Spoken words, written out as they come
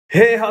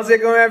Hey, how's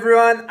it going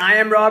everyone? I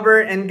am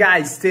Robert, and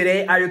guys,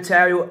 today I will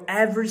tell you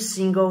every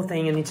single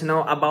thing you need to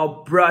know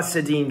about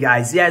Prostadine,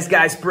 guys. Yes,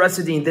 guys,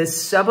 Prostadine, this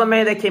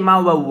supplement that came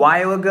out a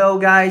while ago,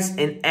 guys,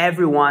 and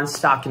everyone's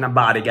talking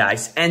about it,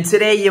 guys. And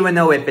today you will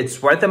know if it's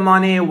worth the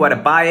money, what to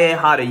buy it,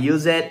 how to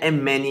use it,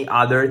 and many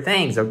other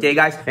things, okay,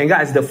 guys? And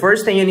guys, the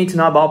first thing you need to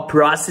know about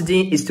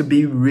Prostadine is to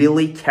be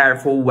really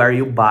careful where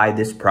you buy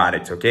this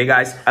product, okay,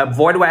 guys?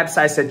 Avoid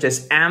websites such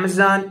as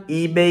Amazon,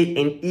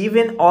 eBay, and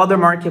even other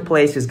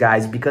marketplaces,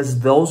 guys, because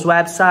those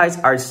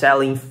websites are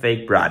selling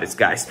fake products,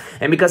 guys.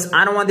 And because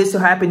I don't want this to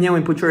happen you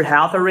and put your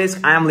health at risk,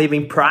 I am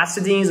leaving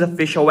Prostadine's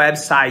official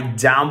website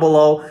down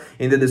below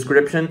in the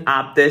description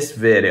of this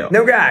video.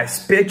 Now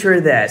guys, picture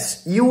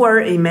this. You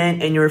are a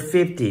man in your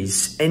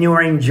 50s and you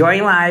are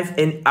enjoying life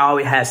and all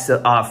it has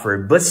to offer.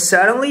 But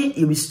suddenly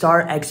you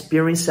start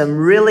experiencing some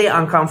really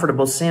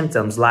uncomfortable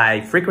symptoms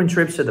like frequent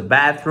trips to the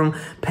bathroom,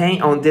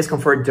 pain or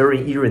discomfort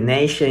during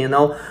urination,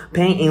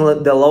 pain in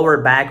the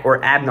lower back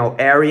or abdominal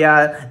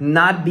area,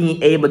 not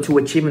being able to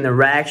achieve an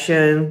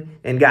erection.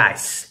 And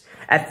guys,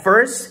 at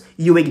first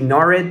you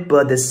ignore it,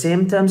 but the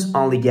symptoms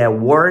only get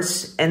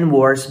worse and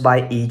worse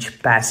by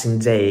each passing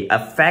day,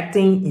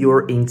 affecting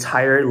your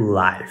entire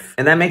life.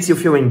 And that makes you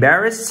feel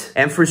embarrassed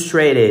and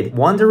frustrated,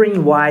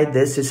 wondering why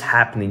this is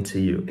happening to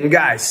you. And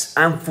guys,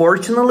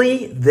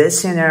 unfortunately, this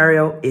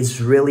scenario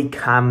is really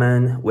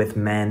common with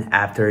men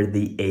after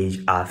the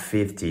age of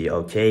 50,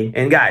 okay?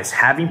 And guys,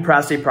 having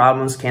prostate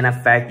problems can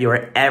affect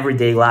your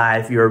everyday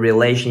life, your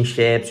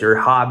relationships, your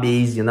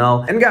hobbies,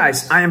 And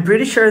guys, I am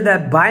pretty sure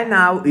that by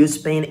now you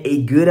spend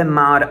a good amount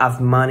of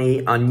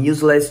money on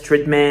useless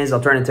treatments,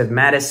 alternative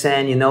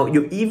medicine,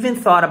 you even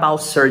thought about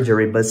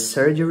surgery, but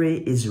surgery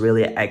is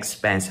really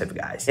expensive,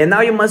 guys. And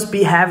now you must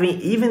be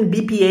having even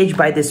BPH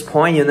by this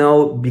point,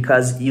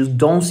 because you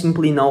don't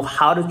simply know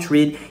how to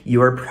treat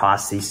your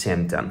prostate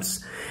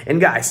symptoms. And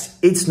guys,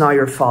 it's not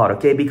your fault,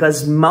 okay?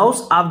 Because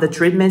most of the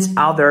treatments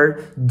out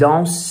there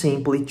don't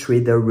simply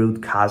treat the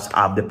root cause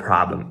of the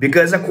problem.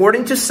 Because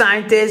according to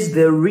scientists,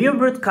 the real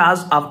root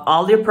cause of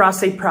all your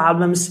prostate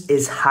problems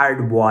is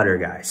hard water,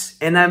 guys.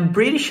 And I'm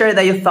pretty sure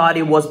that you thought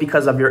it was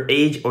because of your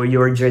age or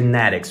your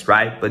genetics,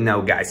 right? But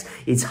no, guys,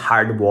 it's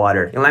hard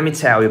water. And let me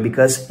tell you,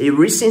 because a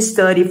recent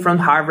study from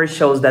Harvard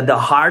shows that the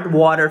hard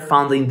water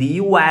found in the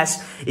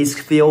US is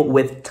filled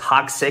with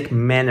toxic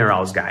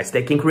minerals, guys,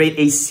 that can create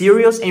a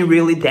serious and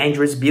really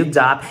dangerous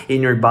buildup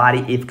in your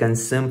body if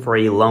consumed for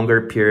a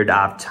longer period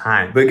of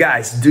time. But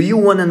guys, do you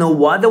want to know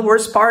what the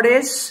worst part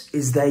is?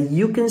 Is that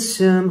you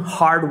consume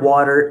hard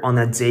water on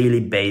a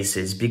daily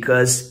basis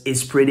because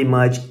it's pretty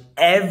much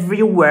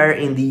everywhere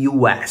in the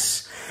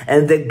US.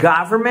 And the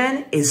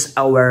government is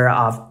aware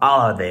of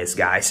all of this,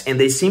 guys. And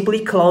they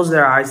simply close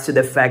their eyes to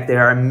the fact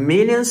there are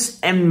millions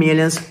and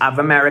millions of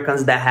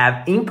Americans that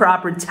have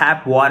improper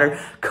tap water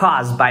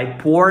caused by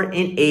poor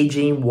and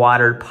aging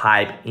water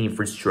pipe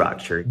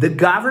infrastructure. The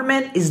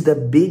government is the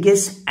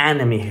biggest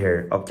enemy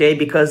here, okay?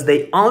 Because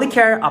they only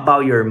care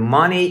about your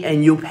money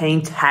and you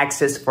paying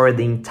taxes for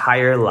the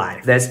entire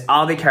life. That's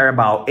all they care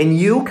about. And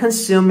you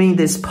consuming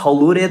this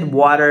polluted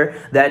water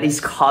that is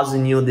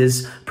causing you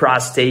these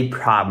prostate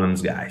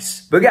problems, guys.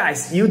 But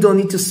guys, you don't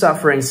need to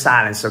suffer in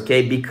silence,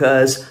 okay?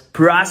 Because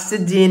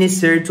Prostadine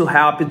is here to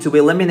help you to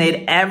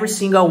eliminate every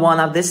single one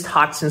of these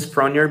toxins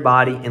from your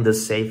body in the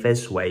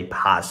safest way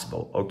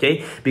possible,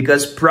 okay?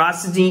 Because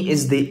Prostadine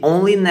is the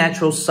only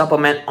natural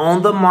supplement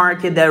on the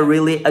market that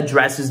really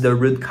addresses the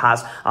root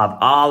cause of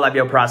all of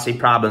your prostate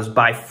problems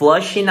by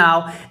flushing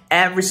out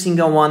every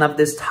single one of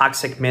these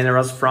toxic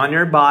minerals from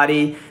your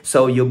body,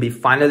 so you'll be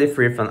finally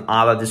free from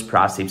all of these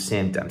prostate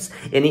symptoms.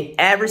 And in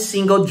every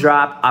single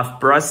drop of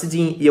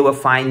Prostadine, you will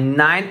find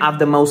 9 of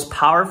the most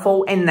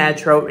powerful and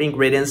natural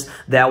ingredients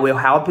that will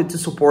help you to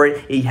support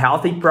a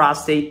healthy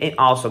prostate and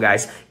also,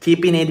 guys,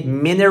 keeping it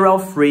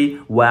mineral-free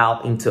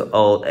well into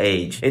old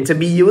age. And to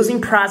be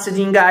using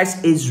Prostadine,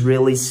 guys, is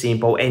really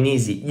simple and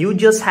easy. You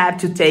just have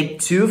to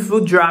take 2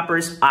 food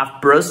droppers of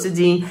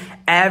Prostadine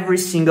every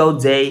single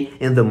day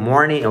in the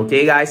morning,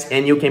 okay, guys?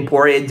 And you can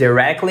pour it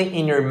directly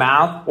in your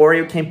mouth or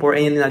you can pour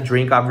it in a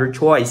drink of your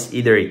choice,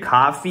 either a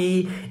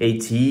coffee, a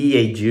tea,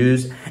 a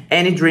juice,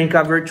 any drink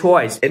of your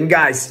choice. And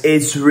guys,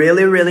 it's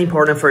really, really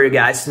important for you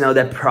guys to know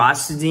that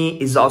Prostadine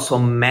is also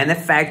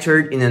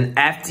manufactured in an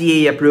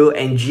FDA-approved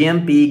and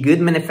GMP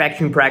good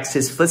manufacturing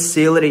practices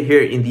facility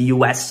here in the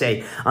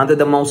USA under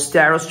the most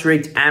sterile,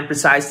 strict, and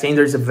precise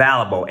standards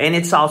available. And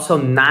it's also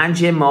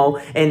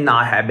non-GMO and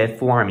not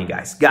habit-forming,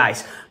 guys.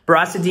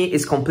 Prostadine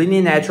is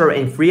completely natural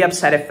and free of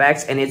side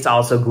effects, and it's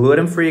also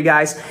gluten-free,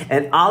 guys.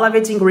 And all of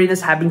its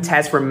ingredients have been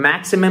tested for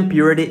maximum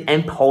purity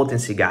and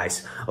potency,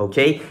 guys.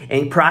 Okay?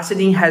 And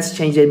Prostadine has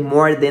changed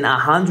more than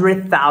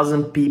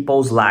 100,000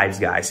 people's lives,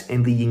 guys,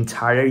 in the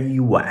entire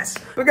US.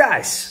 But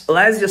guys,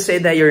 let's just say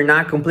that you're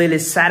not completely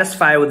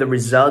satisfied with the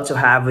results you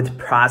have with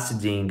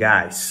Prostadine,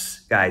 guys.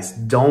 Guys,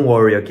 don't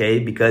worry, okay?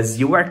 Because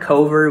you are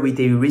covered with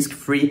a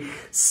risk-free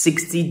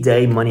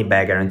 60-day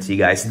money-back guarantee,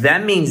 guys.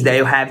 That means that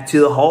you have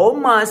 2 whole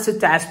months to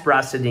test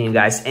Prostadine,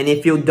 guys. And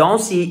if you don't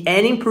see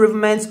any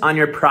improvements on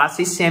your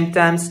prostate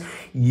symptoms,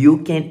 you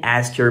can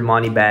ask your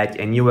money back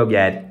and you will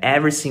get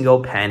every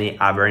single penny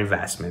of your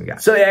investment,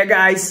 guys. So yeah,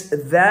 guys,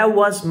 that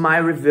was my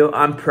review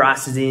on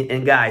Prostadine.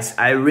 And guys,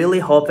 I really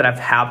hope that I've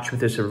helped you with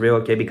this review,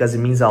 okay? Because it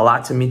means a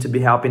lot to me to be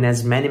helping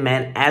as many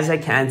men as I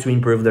can to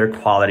improve their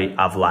quality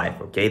of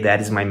life, okay?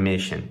 That is my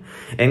mission.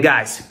 And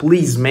guys,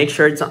 please make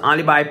sure to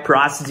only buy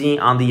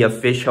Prostadine on the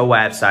official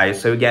website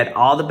so you get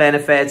all the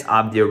benefits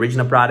of the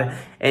original product,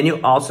 and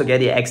you also get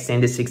the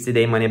extended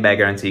 60-day money-back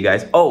guarantee,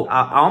 guys. Oh,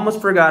 I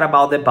almost forgot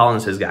about the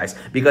bonuses, guys,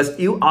 because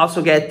you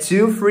also get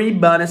 2 free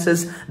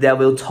bonuses that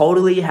will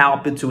totally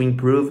help you to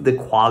improve the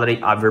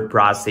quality of your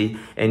prostate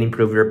and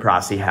improve your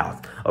prostate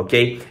health,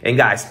 okay? And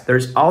guys,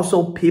 there's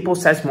also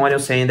people's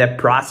testimonials saying that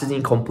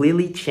Prostadine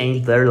completely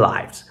changed their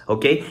lives,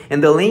 okay?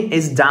 And the link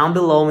is down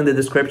below in the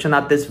description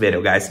of this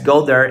video, guys.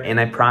 Go there, and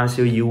I promise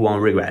you, you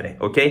won't regret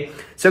it, okay?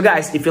 So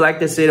guys, if you like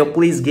this video,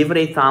 please give it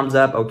a thumbs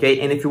up,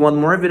 okay? And if you want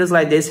more videos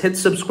like this, hit the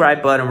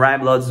subscribe button right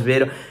below this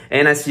video,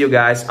 and I see you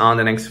guys on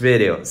the next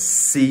video.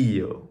 See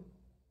you.